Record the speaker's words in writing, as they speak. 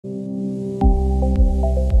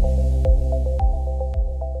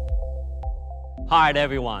Hi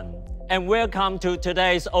everyone, and welcome to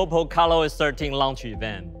today's OPPO ColorOS 13 launch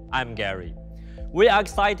event. I'm Gary. We are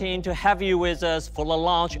excited to have you with us for the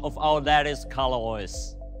launch of our latest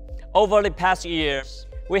ColorOS. Over the past years,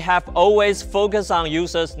 we have always focused on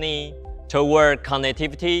users' needs toward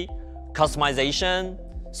connectivity, customization,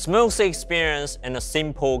 smooth experience, and a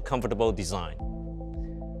simple, comfortable design.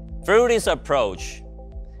 Through this approach,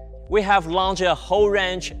 we have launched a whole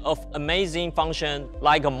range of amazing functions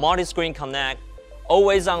like a multi-screen connect,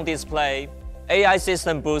 always-on display, AI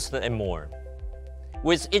system boost, and more.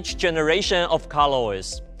 With each generation of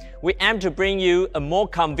ColorOS, we aim to bring you a more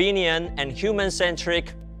convenient and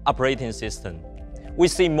human-centric operating system. We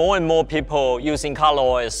see more and more people using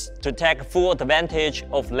ColorOS to take full advantage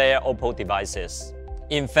of their OPPO devices.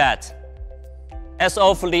 In fact, as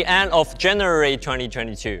of the end of January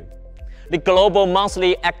 2022, the global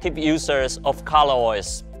monthly active users of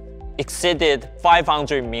ColorOS exceeded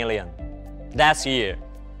 500 million. Last year,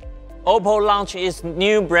 OPPO launched its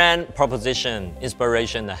new brand proposition,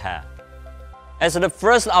 Inspiration Ahead. As the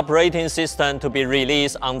first operating system to be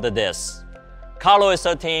released under this, ColorOS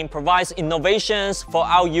 13 provides innovations for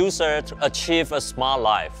our users to achieve a smart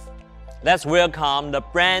life. Let's welcome the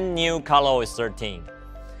brand new ColorOS 13,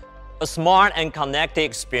 a smart and connected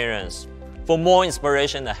experience for more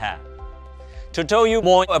inspiration ahead. To tell you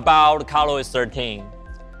more about ColorOS 13,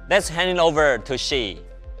 let's hand it over to Xi.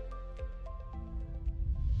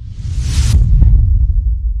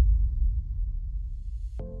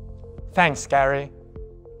 Thanks, Gary.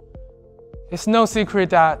 It's no secret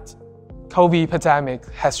that COVID pandemic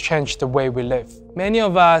has changed the way we live. Many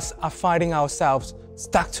of us are finding ourselves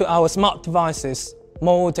stuck to our smart devices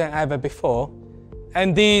more than ever before,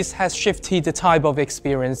 and this has shifted the type of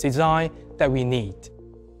experience design that we need.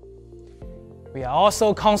 We are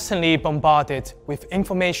also constantly bombarded with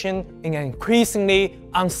information in an increasingly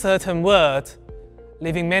uncertain world,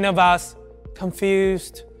 leaving many of us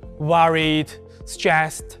confused, worried,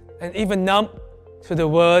 stressed, and even numb to the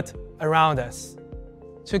world around us.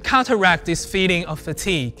 To counteract this feeling of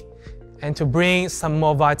fatigue and to bring some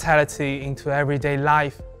more vitality into everyday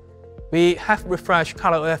life, we have refreshed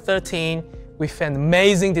ColorOS 13 with an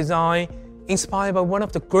amazing design inspired by one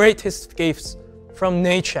of the greatest gifts from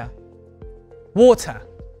nature: water.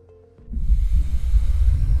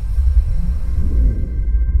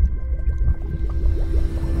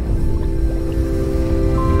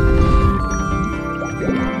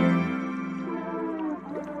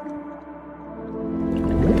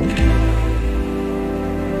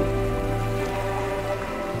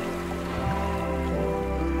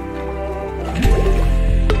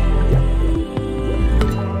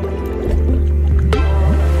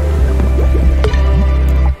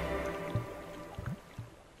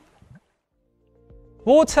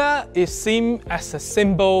 Water is seen as a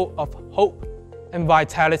symbol of hope and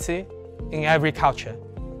vitality in every culture.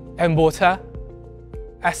 And water,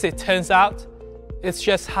 as it turns out, is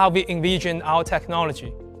just how we envision our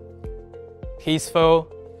technology.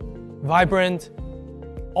 Peaceful, vibrant,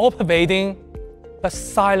 all-pervading, but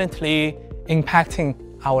silently impacting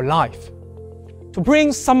our life. To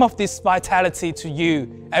bring some of this vitality to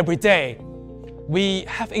you every day, we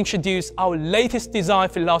have introduced our latest design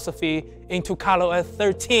philosophy into ColorOS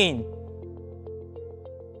 13.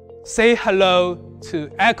 Say hello to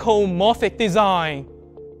ecomorphic design.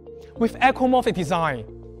 With ecomorphic design,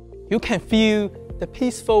 you can feel the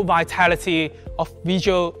peaceful vitality of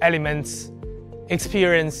visual elements,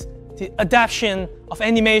 experience the adaptation of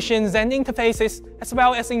animations and interfaces, as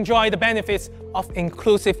well as enjoy the benefits of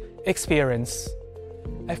inclusive experience.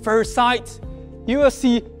 At first sight, you will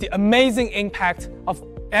see the amazing impact of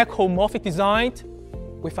ecomorphic design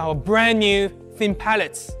with our brand new theme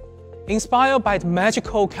palettes. Inspired by the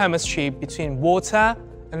magical chemistry between water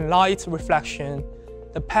and light reflection,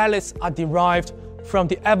 the palettes are derived from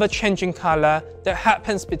the ever-changing color that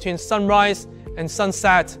happens between sunrise and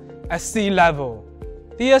sunset at sea level.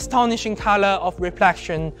 The astonishing color of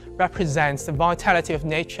reflection represents the vitality of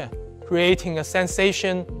nature, creating a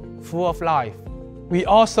sensation full of life. We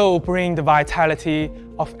also bring the vitality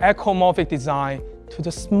of ecomorphic design to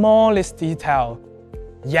the smallest detail.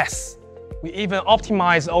 Yes, we even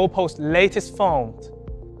optimize OPPO's latest font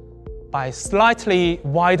by slightly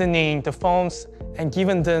widening the fonts and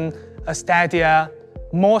giving them a steadier,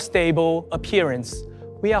 more stable appearance.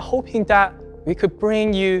 We are hoping that we could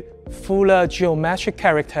bring you fuller geometric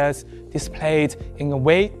characters displayed in a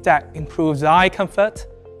way that improves eye comfort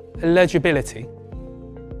and legibility.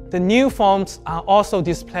 The new fonts are also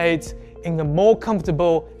displayed in a more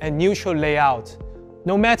comfortable and neutral layout,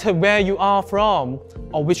 no matter where you are from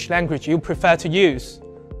or which language you prefer to use.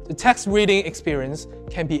 The text reading experience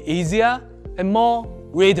can be easier and more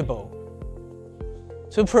readable.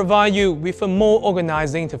 To provide you with a more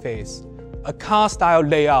organized interface, a card-style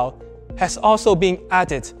layout has also been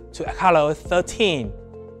added to ColorOS 13.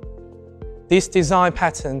 This design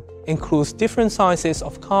pattern includes different sizes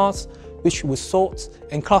of cards, which will sort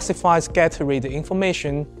and classify scatter-read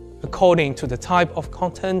information according to the type of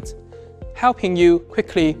content, helping you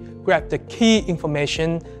quickly grab the key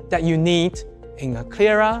information that you need in a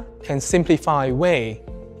clearer and simplified way.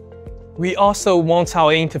 We also want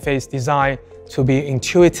our interface design to be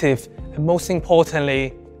intuitive and, most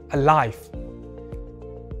importantly, alive.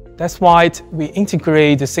 That's why we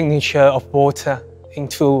integrate the signature of water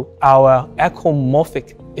into our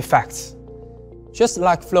ecomorphic effects. Just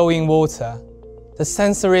like flowing water, the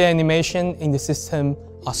sensory animation in the system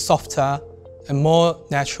are softer and more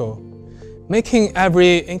natural, making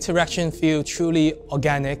every interaction feel truly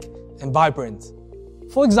organic and vibrant.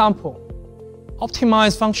 For example,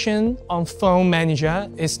 optimized function on Phone Manager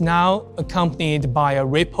is now accompanied by a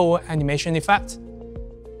ripple animation effect,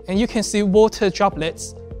 and you can see water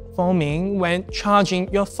droplets forming when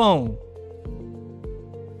charging your phone.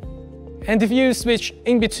 And if you switch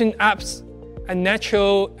in between apps, a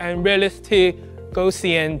natural and realistic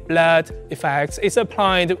Gaussian blurred effect is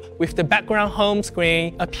applied with the background home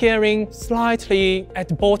screen appearing slightly at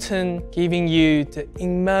the bottom, giving you the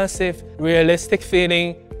immersive, realistic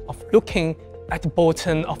feeling of looking at the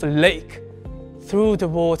bottom of a lake through the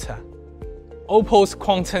water. OPPO's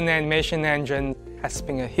quantum animation engine has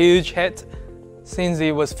been a huge hit since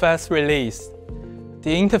it was first released.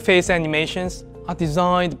 The interface animations are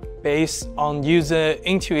designed based on user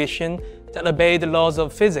intuition that obey the laws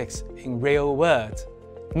of physics in real world,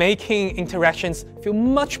 making interactions feel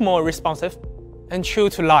much more responsive and true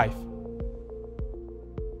to life.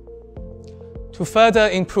 To further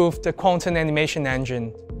improve the quantum animation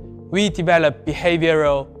engine, we developed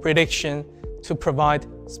behavioral prediction to provide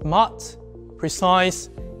smart, precise,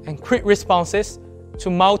 and quick responses to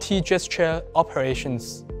multi-gesture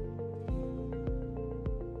operations.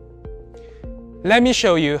 Let me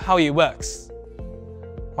show you how it works.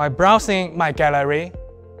 While browsing my gallery,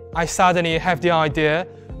 I suddenly have the idea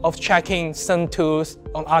of checking some tools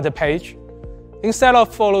on other page. Instead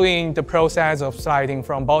of following the process of sliding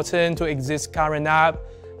from bottom to exit current app,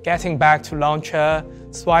 getting back to launcher,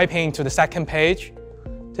 swiping to the second page,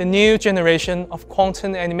 the new generation of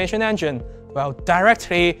quantum animation engine will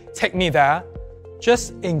directly take me there,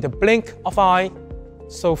 just in the blink of an eye,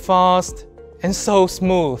 so fast and so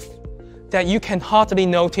smooth that you can hardly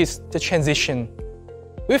notice the transition.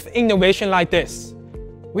 With innovation like this,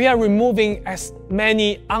 we are removing as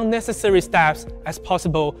many unnecessary steps as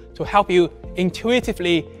possible to help you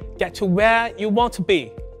intuitively get to where you want to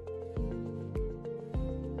be.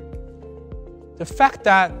 The fact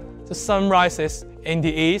that the sun rises in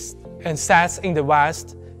the east and sets in the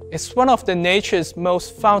west is one of nature's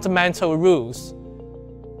most fundamental rules.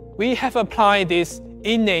 We have applied these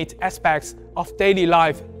innate aspects of daily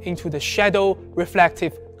life into the shadow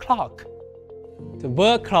reflective clock. The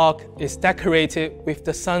word clock is decorated with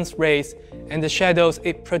the sun's rays and the shadows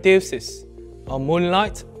it produces, or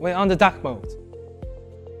moonlight when under dark mode.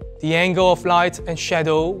 The angle of light and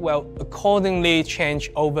shadow will accordingly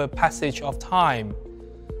change over passage of time,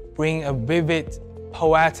 bring a vivid,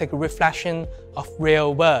 poetic reflection of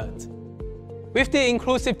real world. With the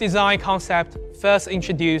inclusive design concept first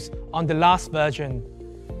introduced on the last version,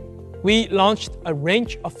 we launched a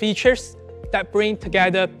range of features that bring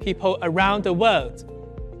together people around the world.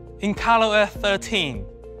 In ColorOS 13,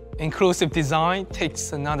 inclusive design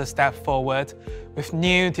takes another step forward with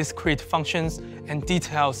new discrete functions and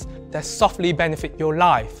details that softly benefit your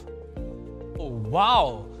life. Oh,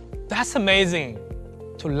 wow, that's amazing!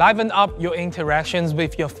 To liven up your interactions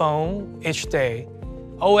with your phone each day,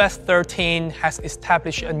 OS 13 has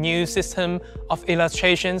established a new system of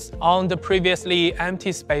illustrations on the previously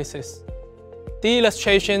empty spaces. The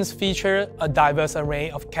illustrations feature a diverse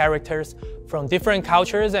array of characters from different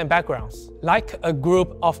cultures and backgrounds, like a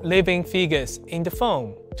group of living figures in the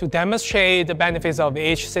phone, to demonstrate the benefits of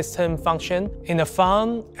each system function in a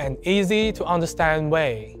fun and easy-to-understand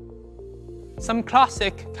way. Some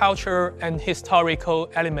classic cultural and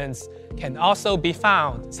historical elements can also be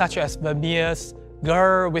found, such as Vermeer's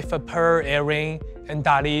Girl with a Pearl Earring and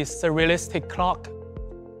Dali's surrealistic clock.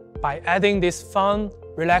 By adding these fun,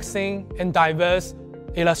 relaxing, and diverse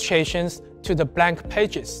illustrations to the blank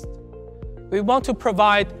pages, we want to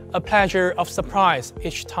provide a pleasure of surprise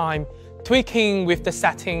each time, tweaking with the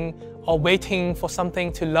setting or waiting for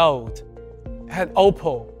something to load. At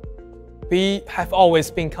OPPO, we have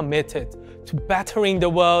always been committed to bettering the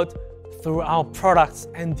world through our products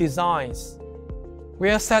and designs. We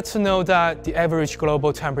are sad to know that the average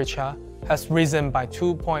global temperature has risen by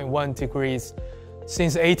 2.1 degrees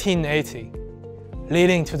since 1880,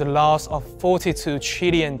 leading to the loss of 42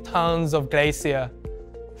 trillion tons of glacier,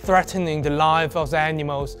 threatening the life of the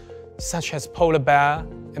animals such as polar bear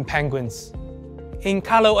and penguins. In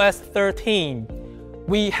ColorOS 13,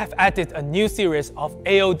 we have added a new series of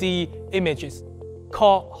AOD images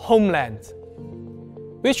called Homeland,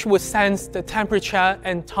 which would sense the temperature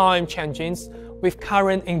and time changes with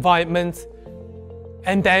current environment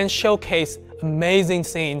and then showcase amazing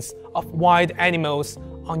scenes of wild animals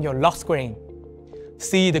on your lock screen.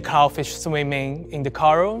 See the clownfish swimming in the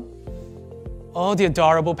coral, or the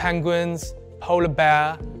adorable penguins, polar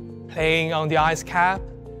bear playing on the ice cap.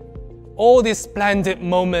 All these splendid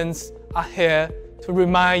moments are here to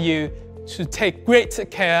remind you to take great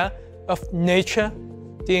care of nature,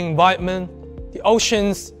 the environment, the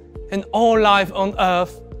oceans, and all life on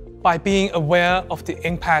Earth by being aware of the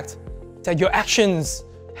impact that your actions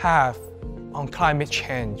have on climate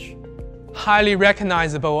change. Highly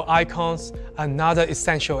recognizable icons are another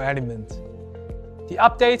essential element. The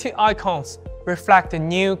updated icons reflect the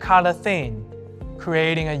new color theme,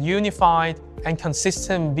 creating a unified and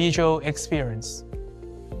consistent visual experience.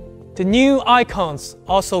 The new icons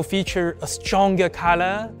also feature a stronger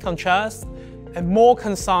color contrast and more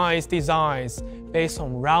concise designs based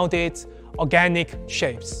on rounded, organic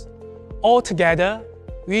shapes. Altogether,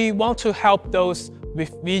 we want to help those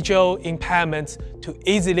with visual impairment to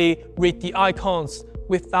easily read the icons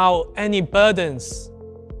without any burdens.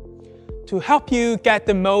 To help you get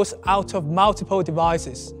the most out of multiple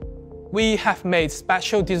devices, we have made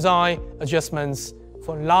special design adjustments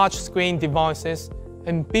for large screen devices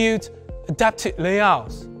and built adapted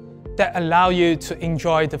layouts that allow you to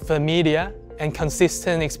enjoy the familiar and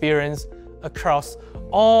consistent experience across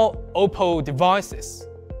all OPPO devices.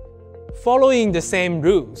 Following the same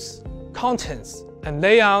rules, contents and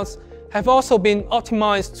layouts have also been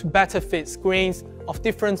optimized to better fit screens of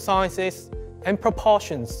different sizes and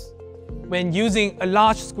proportions when using a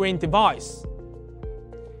large screen device.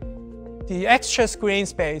 The extra screen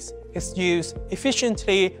space is used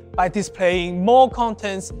efficiently by displaying more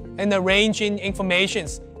contents and arranging information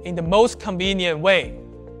in the most convenient way.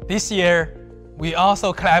 This year, we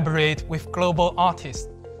also collaborate with global artist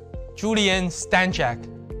Julian Stanjak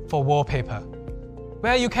for wallpaper,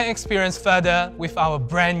 where you can experience further with our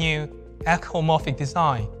brand new ecomorphic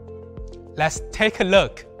design. Let's take a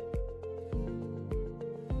look.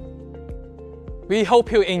 We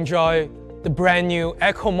hope you enjoy the brand new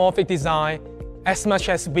ecomorphic design as much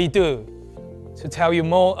as we do. To tell you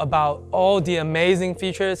more about all the amazing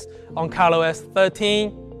features on ColorOS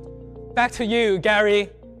 13, back to you, Gary.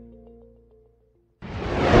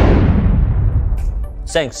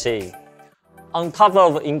 Thanks, Xi. On top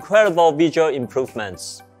of incredible visual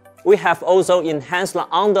improvements, we have also enhanced the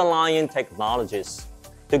underlying technologies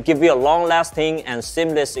to give you a long-lasting and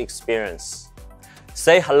seamless experience.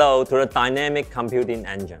 Say hello to the Dynamic Computing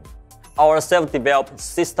Engine, our self-developed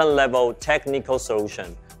system-level technical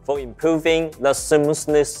solution for improving the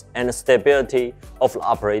smoothness and stability of the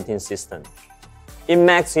operating system. It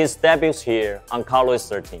makes its debut here on ColorOS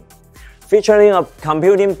 13, featuring a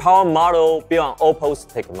computing power model built on OPPO's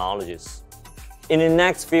technologies. In the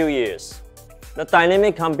next few years, the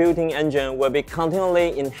Dynamic Computing Engine will be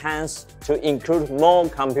continually enhanced to include more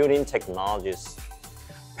computing technologies: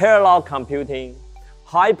 parallel computing,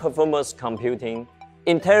 high-performance computing,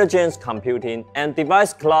 intelligence computing, and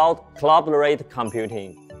device cloud collaborative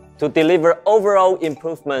computing to deliver overall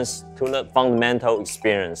improvements to the fundamental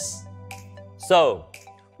experience. So,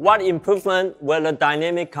 what improvement will the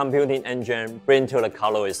Dynamic Computing Engine bring to the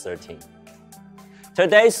ColorOS 13?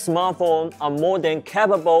 Today's smartphones are more than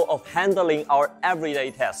capable of handling our everyday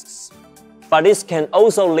tasks, but this can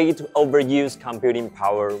also lead to overused computing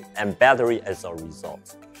power and battery as a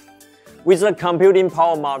result. With the computing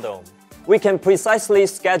power model, we can precisely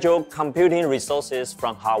schedule computing resources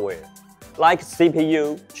from hardware, like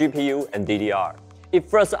CPU, GPU, and DDR. It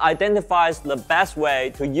first identifies the best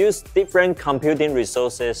way to use different computing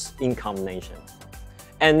resources in combination,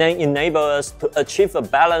 and then enable us to achieve a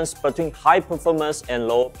balance between high performance and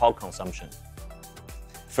low power consumption.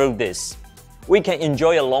 Through this, we can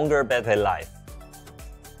enjoy a longer battery life.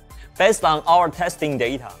 Based on our testing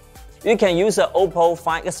data, you can use the OPPO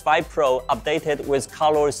Find X5 Pro updated with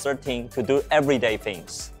ColorOS 13 to do everyday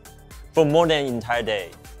things for more than an entire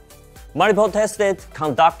day. Multiple tested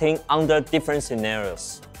conducting under different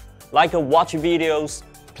scenarios, like watch videos,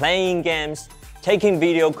 playing games, taking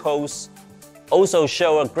video calls, also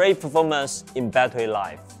show a great performance in battery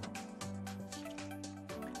life.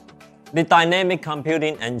 The Dynamic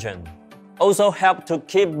Computing Engine also help to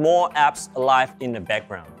keep more apps alive in the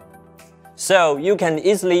background. So you can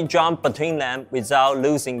easily jump between them without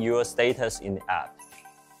losing your status in the app.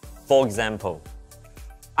 For example,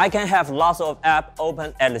 I can have lots of apps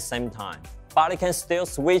open at the same time, but I can still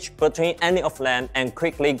switch between any of them and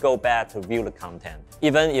quickly go back to view the content,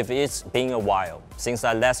 even if it's been a while since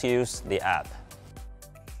I last used the app.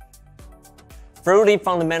 Through the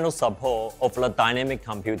fundamental support of the dynamic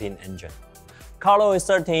computing engine, ColorOS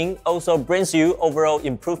 13 also brings you overall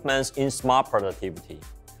improvements in smart productivity.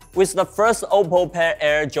 With the first OPPO Pair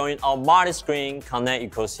Air joining our multi-screen Connect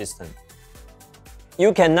ecosystem,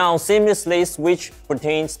 you can now seamlessly switch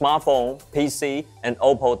between smartphone, PC, and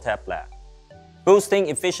OPPO tablet, boosting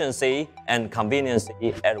efficiency and convenience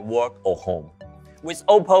at work or home. With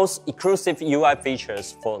OPPO's exclusive UI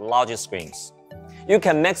features for larger screens, you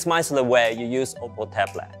can maximize the way you use OPPO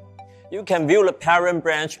tablet. You can view the parent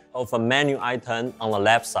branch of a menu item on the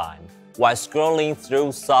left side while scrolling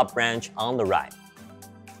through sub-branch on the right.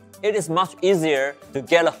 It is much easier to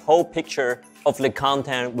get a whole picture of the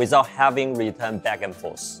content without having return back and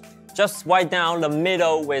forth. Just swipe down the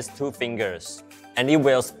middle with 2 fingers, and it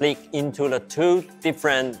will split into the 2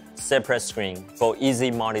 different separate screens for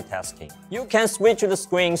easy multitasking. You can switch the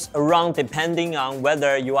screens around depending on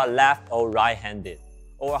whether you are left or right-handed,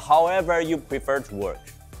 or however you prefer to work.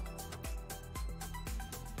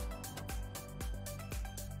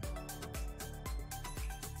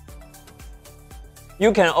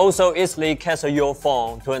 You can also easily connect your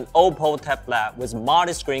phone to an OPPO tablet with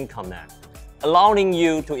multi-screen connect, allowing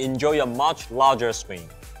you to enjoy a much larger screen.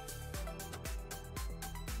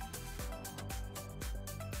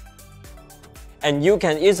 And you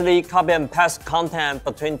can easily copy and paste content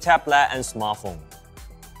between tablet and smartphone.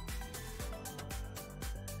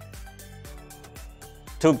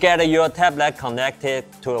 To get your tablet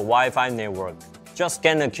connected to a Wi-Fi network, just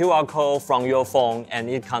scan the QR code from your phone and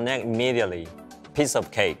it connects immediately. Piece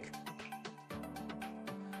of cake.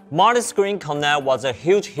 Multi-screen Connect was a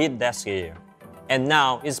huge hit last year, and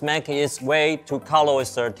now it's making its way to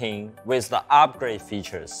ColorOS 13 with the upgrade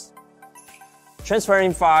features.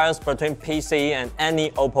 Transferring files between PC and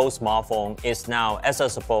any OPPO smartphone is now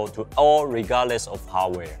accessible to all regardless of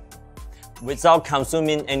hardware, without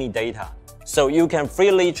consuming any data, so you can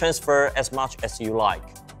freely transfer as much as you like.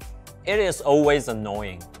 It is always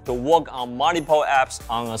annoying to work on multiple apps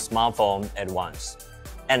on a smartphone at once,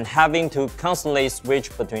 and having to constantly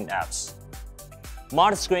switch between apps.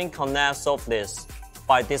 Multi-screen Connect solves this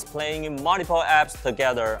by displaying multiple apps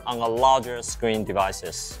together on a larger screen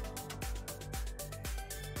devices.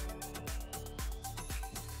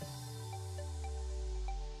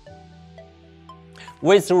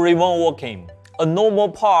 With remote working, a normal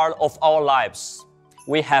part of our lives,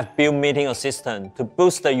 we have built Meeting Assistant to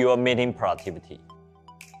boost your meeting productivity.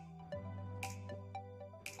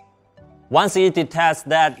 Once it detects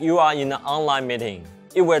that you are in an online meeting,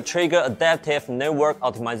 it will trigger adaptive network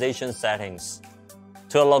optimization settings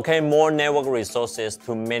to allocate more network resources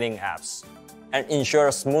to meeting apps and ensure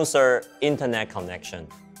a smoother internet connection.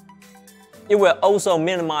 It will also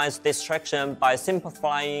minimize distraction by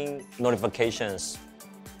simplifying notifications.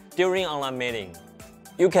 During online meeting,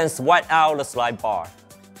 you can swipe out the slide bar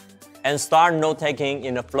and start note-taking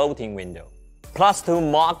in the floating window. Plus, to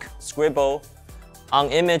mark, scribble on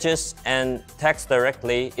images and text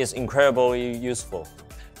directly is incredibly useful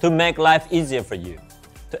to make life easier for you.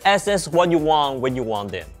 To access what you want when you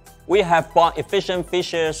want it, we have brought efficient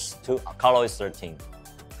features to ColorOS 13.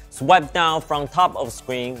 Swipe down from top of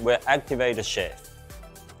screen will activate the shift.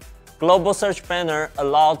 Global search banner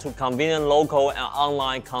allows to convenient local and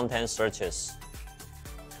online content searches.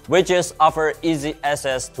 Widgets offer easy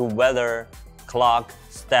access to weather, clock,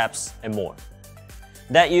 steps, and more.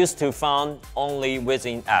 That used to be found only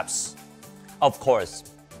within apps. Of course,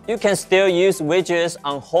 you can still use widgets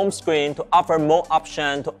on home screen to offer more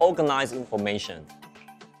options to organize information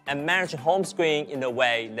and manage home screen in a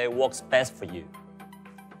way that works best for you.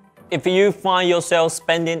 If you find yourself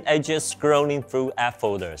spending ages scrolling through app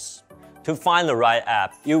folders, to find the right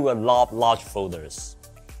app, you will love large folders.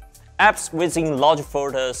 Apps within large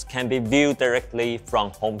folders can be viewed directly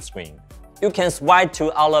from home screen. You can swipe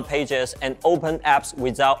to other pages and open apps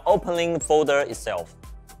without opening the folder itself,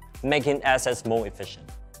 making access more efficient.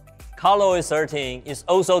 ColorOS 13 is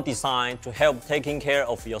also designed to help taking care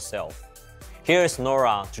of yourself. Here is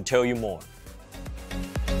Nora to tell you more.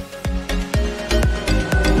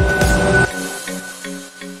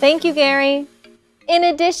 Thank you, Gary. In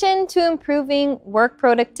addition to improving work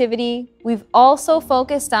productivity, we've also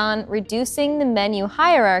focused on reducing the menu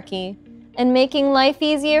hierarchy and making life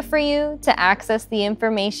easier for you to access the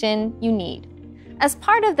information you need. As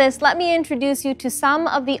part of this, let me introduce you to some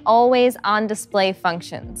of the always-on display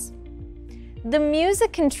functions. The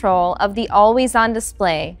music control of the always-on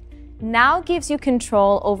display now gives you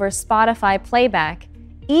control over Spotify playback,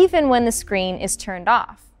 even when the screen is turned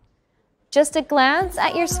off. Just a glance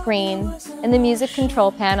at your screen and the music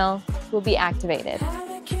control panel will be activated.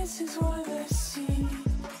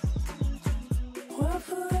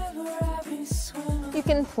 You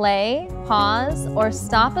can play, pause, or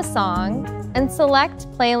stop a song and select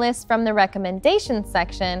playlists from the recommendations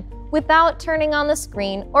section without turning on the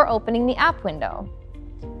screen or opening the app window.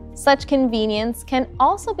 Such convenience can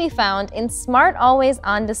also be found in Smart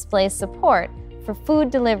Always-On Display support for food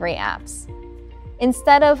delivery apps.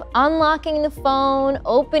 Instead of unlocking the phone,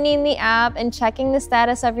 opening the app, and checking the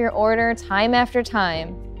status of your order time after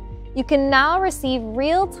time, you can now receive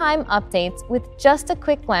real-time updates with just a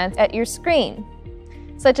quick glance at your screen,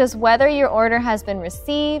 such as whether your order has been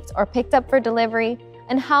received or picked up for delivery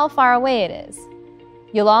and how far away it is.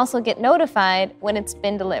 You'll also get notified when it's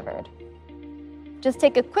been delivered. Just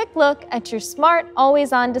take a quick look at your Smart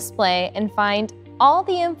Always-On Display and find all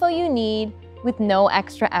the info you need with no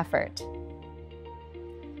extra effort.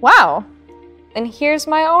 Wow! And here's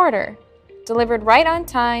my order, delivered right on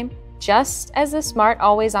time, just as the Smart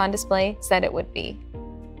Always-On Display said it would be.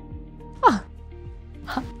 Huh.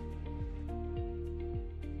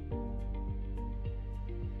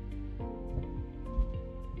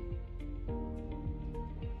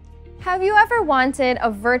 Have you ever wanted a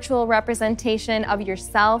virtual representation of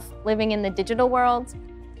yourself living in the digital world?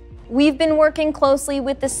 We've been working closely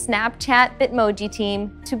with the Snapchat Bitmoji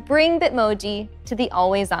team to bring Bitmoji to the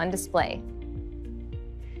always-on display.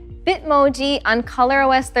 Bitmoji on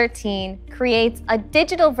ColorOS 13 creates a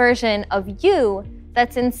digital version of you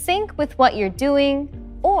that's in sync with what you're doing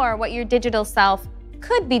or what your digital self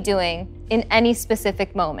could be doing in any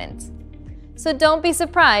specific moment. So don't be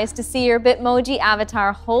surprised to see your Bitmoji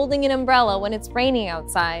avatar holding an umbrella when it's raining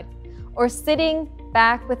outside, or sitting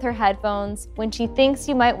back with her headphones when she thinks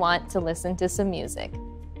you might want to listen to some music.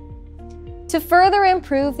 To further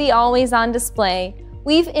improve the always-on display,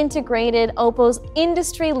 we've integrated OPPO's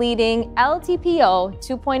industry-leading LTPO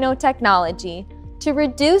 2.0 technology to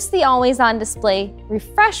reduce the always-on display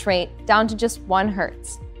refresh rate down to just 1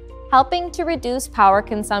 Hz, helping to reduce power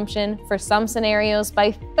consumption for some scenarios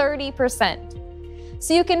by 30%.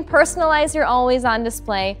 So you can personalize your always-on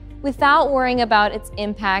display without worrying about its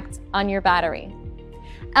impact on your battery.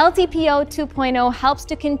 LTPO 2.0 helps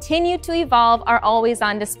to continue to evolve our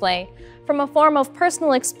always-on display from a form of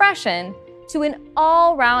personal expression to an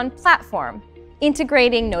all-round platform,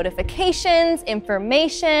 integrating notifications,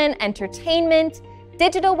 information, entertainment,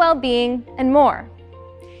 digital well-being, and more.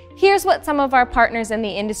 Here's what some of our partners in the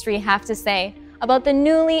industry have to say about the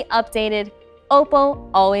newly updated OPPO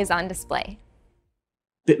Always-On Display.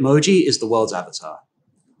 Bitmoji is the world's avatar.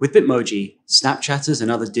 With Bitmoji, Snapchatters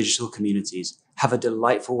and other digital communities have a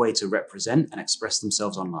delightful way to represent and express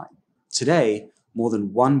themselves online. Today, more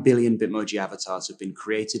than 1 billion Bitmoji avatars have been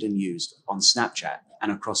created and used on Snapchat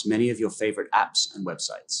and across many of your favorite apps and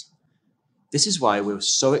websites. This is why we're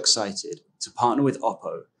so excited to partner with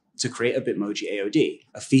OPPO to create a Bitmoji AOD,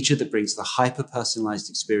 a feature that brings the hyper-personalized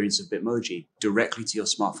experience of Bitmoji directly to your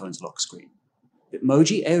smartphone's lock screen.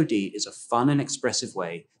 Bitmoji AOD is a fun and expressive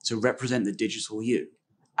way to represent the digital you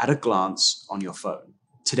at a glance on your phone.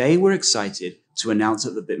 Today, we're excited to announce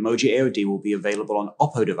that the Bitmoji AOD will be available on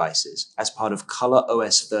OPPO devices as part of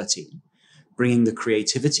ColorOS 13, bringing the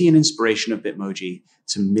creativity and inspiration of Bitmoji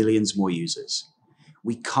to millions more users.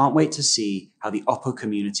 We can't wait to see how the OPPO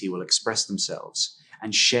community will express themselves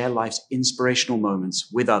and share life's inspirational moments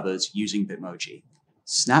with others using Bitmoji.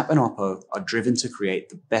 Snap and OPPO are driven to create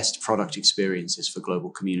the best product experiences for global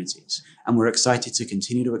communities, and we're excited to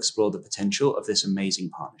continue to explore the potential of this amazing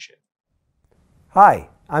partnership. Hi,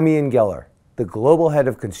 I'm Ian Geller, the Global Head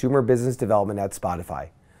of Consumer Business Development at Spotify,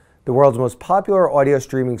 the world's most popular audio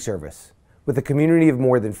streaming service, with a community of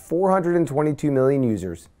more than 422 million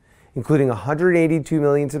users, including 182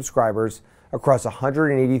 million subscribers across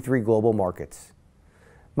 183 global markets.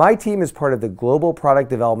 My team is part of the Global Product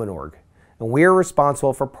Development Org, and we are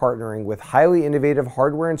responsible for partnering with highly innovative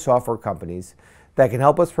hardware and software companies that can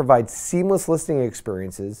help us provide seamless listening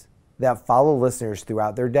experiences that follow listeners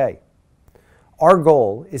throughout their day. Our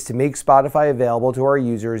goal is to make Spotify available to our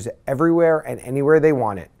users everywhere and anywhere they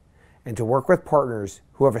want it, and to work with partners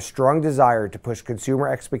who have a strong desire to push consumer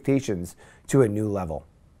expectations to a new level.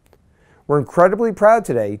 We're incredibly proud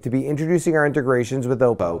today to be introducing our integrations with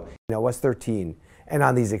OPPO in OS 13 and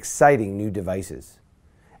on these exciting new devices.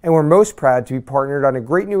 And we're most proud to be partnered on a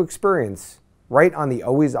great new experience right on the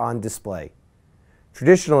always-on display.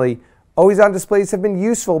 Traditionally, Always-on displays have been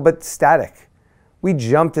useful but static. We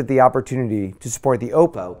jumped at the opportunity to support the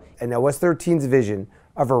OPPO and OS 13's vision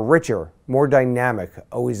of a richer, more dynamic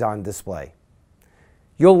always-on display.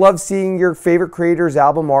 You'll love seeing your favorite creators'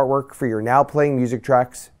 album artwork for your now playing music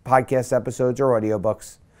tracks, podcast episodes, or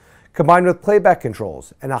audiobooks, combined with playback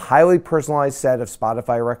controls and a highly personalized set of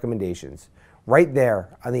Spotify recommendations right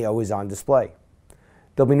there on the always-on display.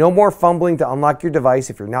 There'll be no more fumbling to unlock your device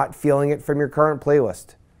if you're not feeling it from your current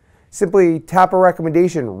playlist. Simply tap a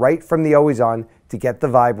recommendation right from the always-on to get the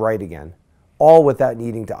vibe right again, all without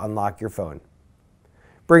needing to unlock your phone.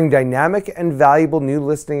 Bringing dynamic and valuable new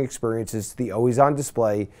listening experiences to the always-on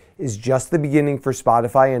display is just the beginning for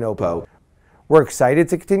Spotify and OPPO. We're excited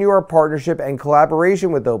to continue our partnership and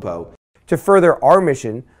collaboration with OPPO to further our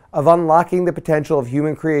mission of unlocking the potential of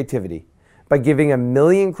human creativity by giving 1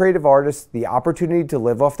 million creative artists the opportunity to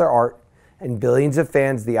live off their art and billions of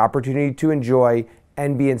fans the opportunity to enjoy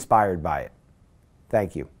and be inspired by it.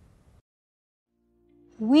 Thank you.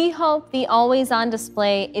 We hope the always-on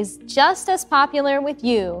display is just as popular with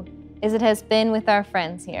you as it has been with our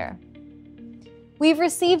friends here. We've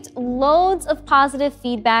received loads of positive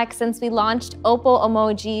feedback since we launched OPPO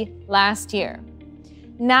Emoji last year.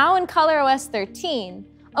 Now in ColorOS 13,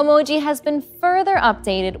 Emoji has been further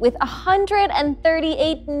updated with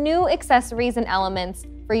 138 new accessories and elements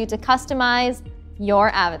for you to customize your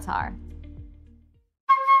avatar.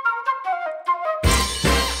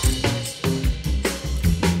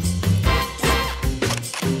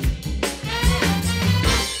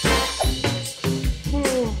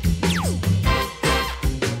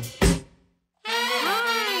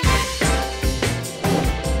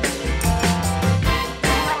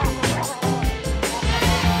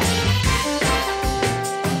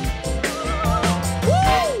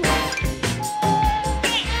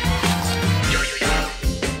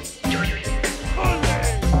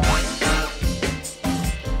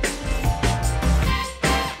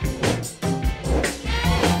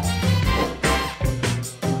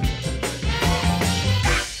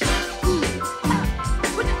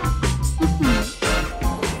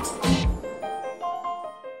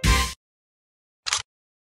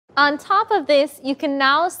 On top of this, you can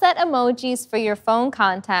now set emojis for your phone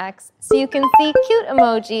contacts so you can see cute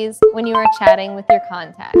emojis when you are chatting with your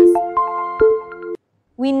contacts.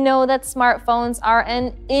 We know that smartphones are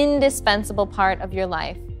an indispensable part of your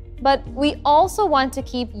life, but we also want to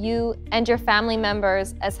keep you and your family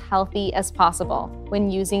members as healthy as possible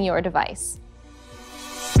when using your device.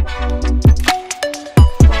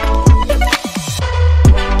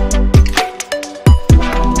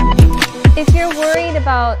 If you're worried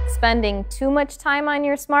about spending too much time on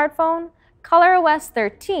your smartphone, ColorOS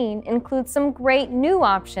 13 includes some great new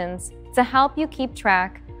options to help you keep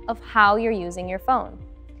track of how you're using your phone.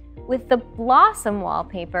 With the Blossom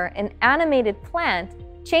wallpaper, an animated plant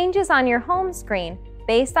changes on your home screen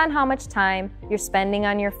based on how much time you're spending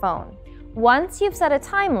on your phone. Once you've set a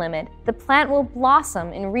time limit, the plant will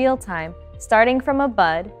blossom in real time, starting from a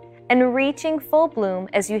bud and reaching full bloom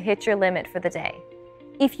as you hit your limit for the day.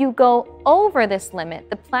 If you go over this limit,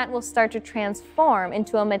 the plant will start to transform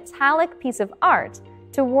into a metallic piece of art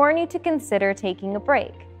to warn you to consider taking a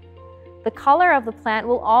break. The color of the plant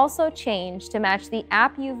will also change to match the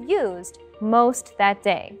app you've used most that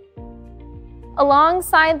day.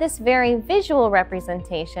 Alongside this very visual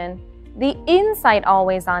representation, the Insight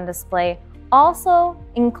Always-On display also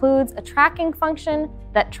includes a tracking function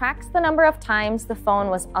that tracks the number of times the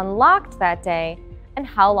phone was unlocked that day and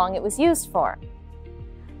how long it was used for.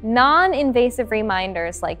 Non-invasive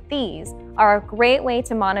reminders like these are a great way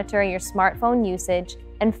to monitor your smartphone usage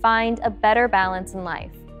and find a better balance in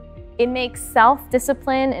life. It makes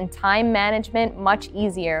self-discipline and time management much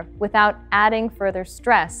easier without adding further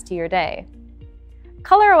stress to your day.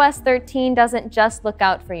 ColorOS 13 doesn't just look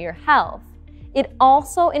out for your health. It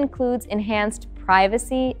also includes enhanced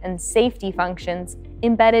privacy and safety functions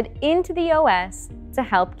embedded into the OS to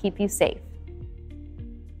help keep you safe.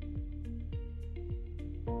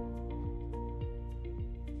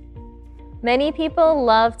 Many people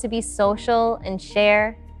love to be social and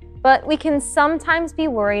share, but we can sometimes be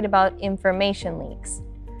worried about information leaks.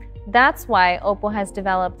 That's why OPPO has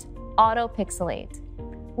developed Auto Pixelate.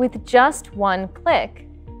 With just one click,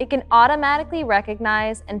 it can automatically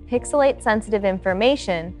recognize and pixelate sensitive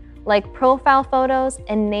information like profile photos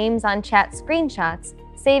and names on chat screenshots,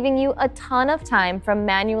 saving you a ton of time from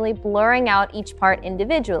manually blurring out each part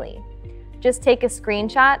individually. Just take a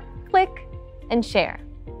screenshot, click, and share.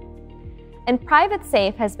 And Private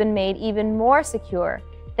Safe has been made even more secure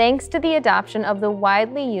thanks to the adoption of the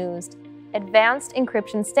widely used Advanced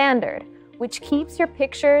Encryption Standard, which keeps your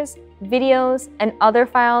pictures, videos, and other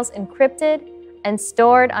files encrypted and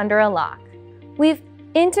stored under a lock. We've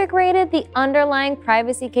integrated the underlying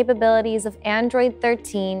privacy capabilities of Android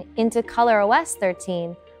 13 into ColorOS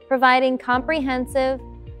 13, providing comprehensive,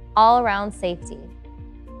 all-around safety.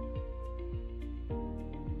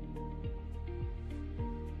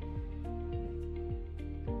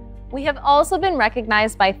 We have also been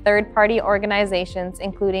recognized by third-party organizations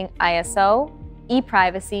including ISO,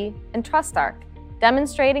 ePrivacy, and TrustArc,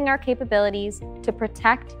 demonstrating our capabilities to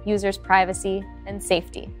protect users' privacy and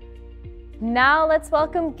safety. Now let's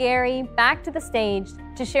welcome Gary back to the stage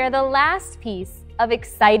to share the last piece of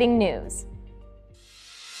exciting news.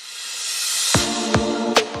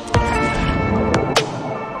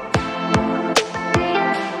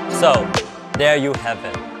 So, there you have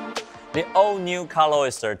it. The all-new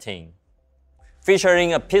ColorOS 13,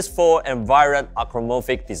 featuring a peaceful and vibrant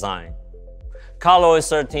achromatophic design. ColorOS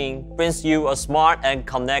 13 brings you a smart and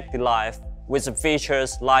connected life with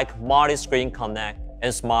features like multi-screen connect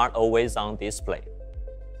and smart always-on display.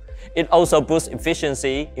 It also boosts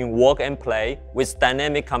efficiency in work and play with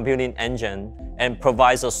dynamic computing engine and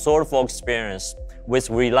provides a thoughtful experience with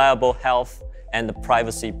reliable health and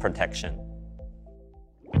privacy protection.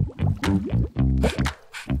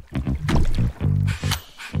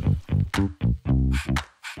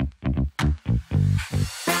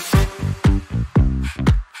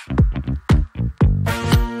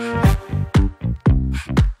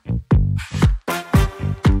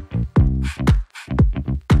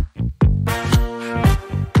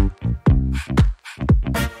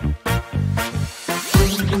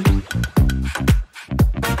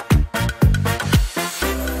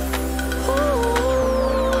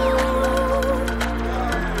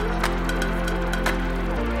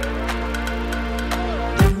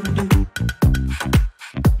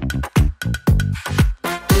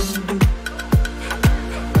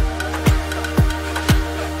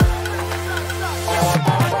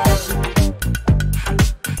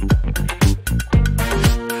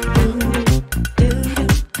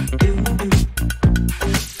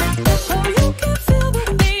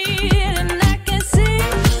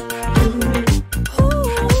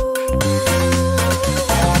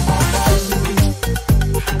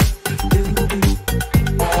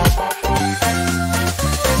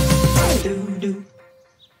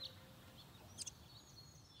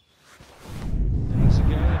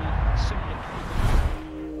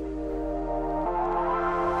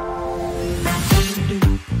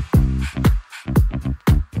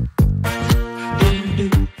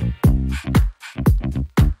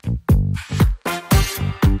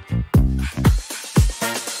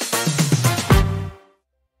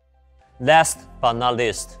 Last but not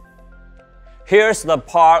least, here's the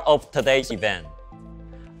part of today's event.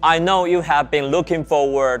 I know you have been looking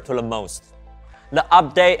forward to the most, the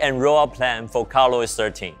update and rollout plan for ColorOS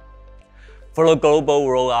 13. For the global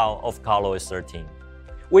rollout of ColorOS 13,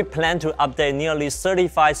 we plan to update nearly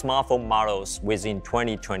 35 smartphone models within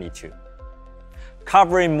 2022,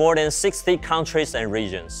 covering more than 60 countries and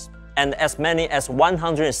regions, and as many as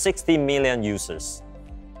 160 million users.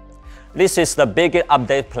 This is the biggest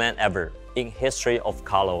update plan ever in history of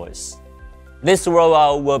ColorOS. This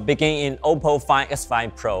rollout will begin in OPPO Find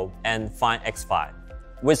X5 Pro and Find X5,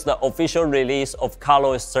 with the official release of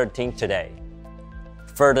ColorOS 13 today.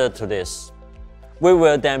 Further to this, we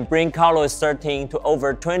will then bring ColorOS 13 to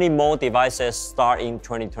over 20 more devices starting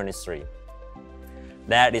 2023.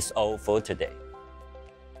 That is all for today.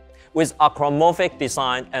 With achromatophic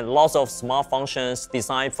design and lots of smart functions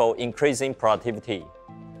designed for increasing productivity,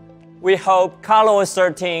 we hope ColorOS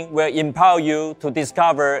 13 will empower you to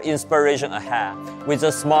discover inspiration ahead with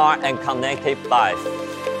a smart and connected life.